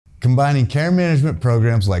Combining care management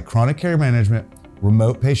programs like chronic care management,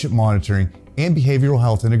 remote patient monitoring, and behavioral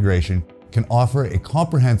health integration can offer a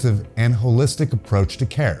comprehensive and holistic approach to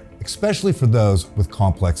care, especially for those with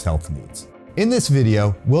complex health needs. In this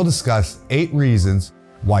video, we'll discuss 8 reasons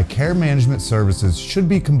why care management services should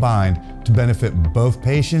be combined to benefit both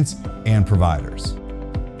patients and providers.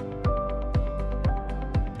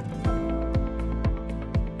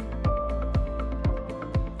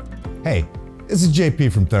 Hey, this is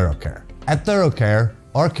JP from ThoroughCare. At ThoroughCare,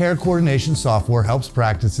 our care coordination software helps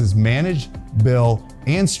practices manage, bill,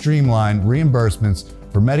 and streamline reimbursements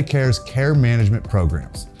for Medicare's care management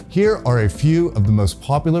programs. Here are a few of the most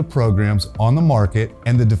popular programs on the market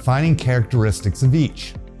and the defining characteristics of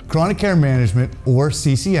each. Chronic care management, or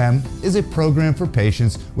CCM, is a program for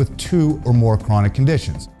patients with 2 or more chronic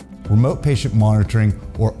conditions. Remote patient monitoring,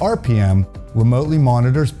 or RPM, remotely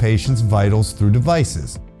monitors patients' vitals through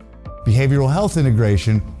devices. Behavioral health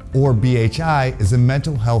integration, or BHI, is a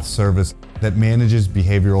mental health service that manages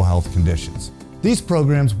behavioral health conditions. These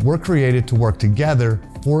programs were created to work together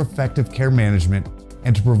for effective care management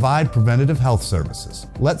and to provide preventative health services.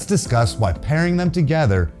 Let's discuss why pairing them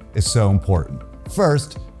together is so important.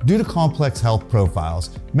 First, due to complex health profiles,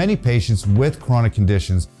 many patients with chronic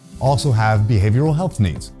conditions also have behavioral health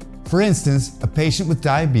needs. For instance, a patient with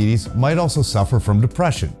diabetes might also suffer from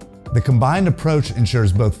depression. The combined approach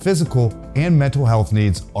ensures both physical and mental health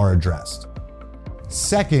needs are addressed.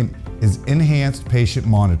 Second is enhanced patient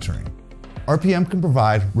monitoring. RPM can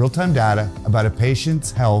provide real-time data about a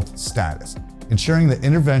patient's health status, ensuring that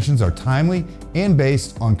interventions are timely and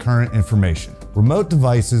based on current information. Remote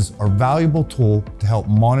devices are a valuable tool to help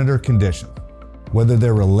monitor conditions, whether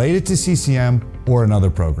they're related to CCM or another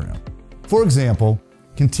program. For example,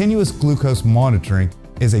 continuous glucose monitoring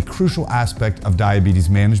is a crucial aspect of diabetes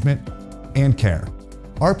management and care.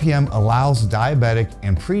 RPM allows diabetic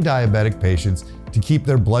and pre-diabetic patients to keep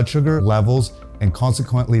their blood sugar levels and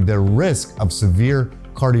consequently their risk of severe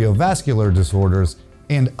cardiovascular disorders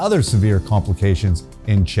and other severe complications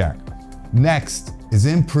in check. Next is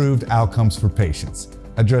improved outcomes for patients.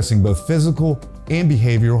 Addressing both physical and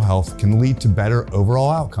behavioral health can lead to better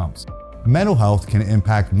overall outcomes. Mental health can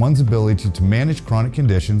impact one's ability to manage chronic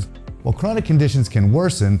conditions, while chronic conditions can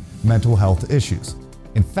worsen mental health issues.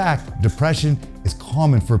 In fact, depression is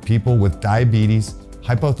common for people with diabetes,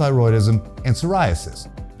 hypothyroidism, and psoriasis.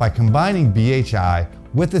 By combining BHI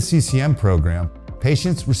with the CCM program,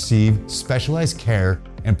 patients receive specialized care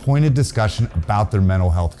and pointed discussion about their mental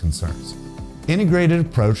health concerns. Integrated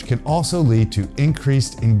approach can also lead to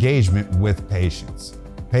increased engagement with patients.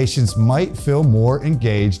 Patients might feel more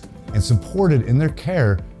engaged and supported in their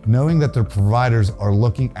care, knowing that their providers are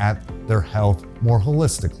looking at their health more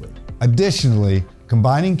holistically. Additionally,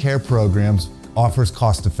 combining care programs offers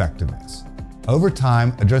cost effectiveness. Over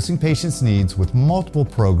time, addressing patients' needs with multiple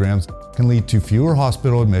programs can lead to fewer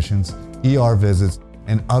hospital admissions, ER visits,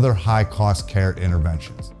 and other high-cost care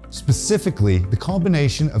interventions. Specifically, the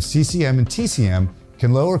combination of CCM and TCM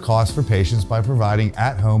can lower costs for patients by providing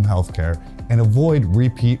at-home healthcare and avoid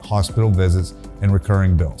repeat hospital visits and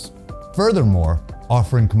recurring bills. Furthermore,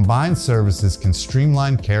 offering combined services can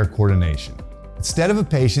streamline care coordination. Instead of a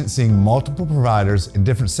patient seeing multiple providers in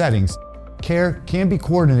different settings, care can be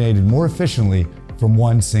coordinated more efficiently from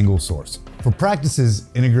one single source. For practices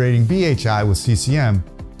integrating BHI with CCM,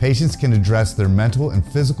 patients can address their mental and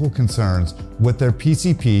physical concerns with their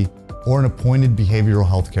PCP or an appointed behavioral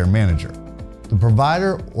health care manager. The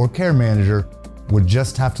provider or care manager would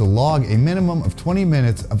just have to log a minimum of 20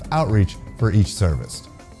 minutes of outreach for each service.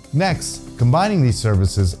 Next, combining these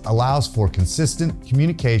services allows for consistent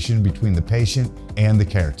communication between the patient and the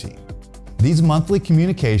care team. These monthly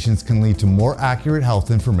communications can lead to more accurate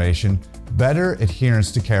health information, better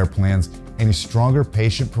adherence to care plans, and a stronger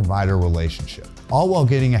patient-provider relationship, all while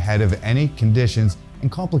getting ahead of any conditions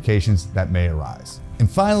and complications that may arise.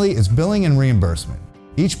 And finally is billing and reimbursement.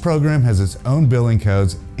 Each program has its own billing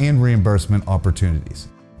codes and reimbursement opportunities.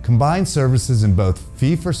 Combined services in both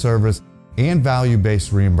fee-for-service and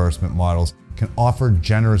value-based reimbursement models can offer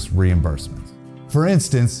generous reimbursements. For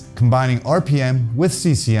instance, combining RPM with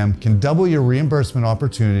CCM can double your reimbursement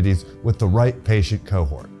opportunities with the right patient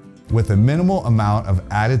cohort, with a minimal amount of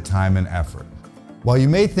added time and effort. While you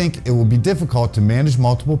may think it will be difficult to manage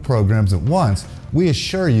multiple programs at once, we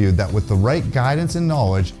assure you that with the right guidance and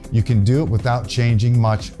knowledge, you can do it without changing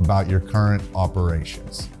much about your current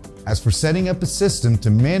operations. As for setting up a system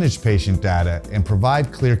to manage patient data and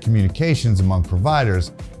provide clear communications among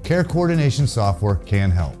providers, care coordination software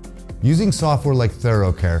can help. Using software like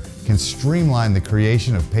ThoroughCare can streamline the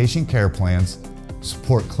creation of patient care plans,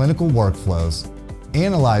 support clinical workflows,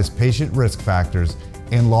 analyze patient risk factors,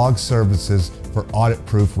 and log services for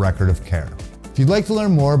audit-proof record of care. If you'd like to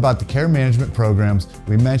learn more about the care management programs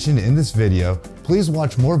we mentioned in this video, please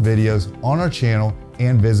watch more videos on our channel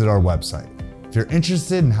and visit our website. If you're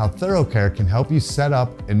interested in how ThoroughCare can help you set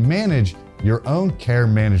up and manage your own care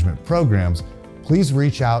management programs, please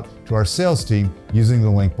reach out to our sales team using the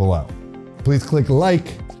link below. Please click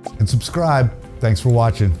like and subscribe. Thanks for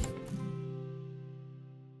watching.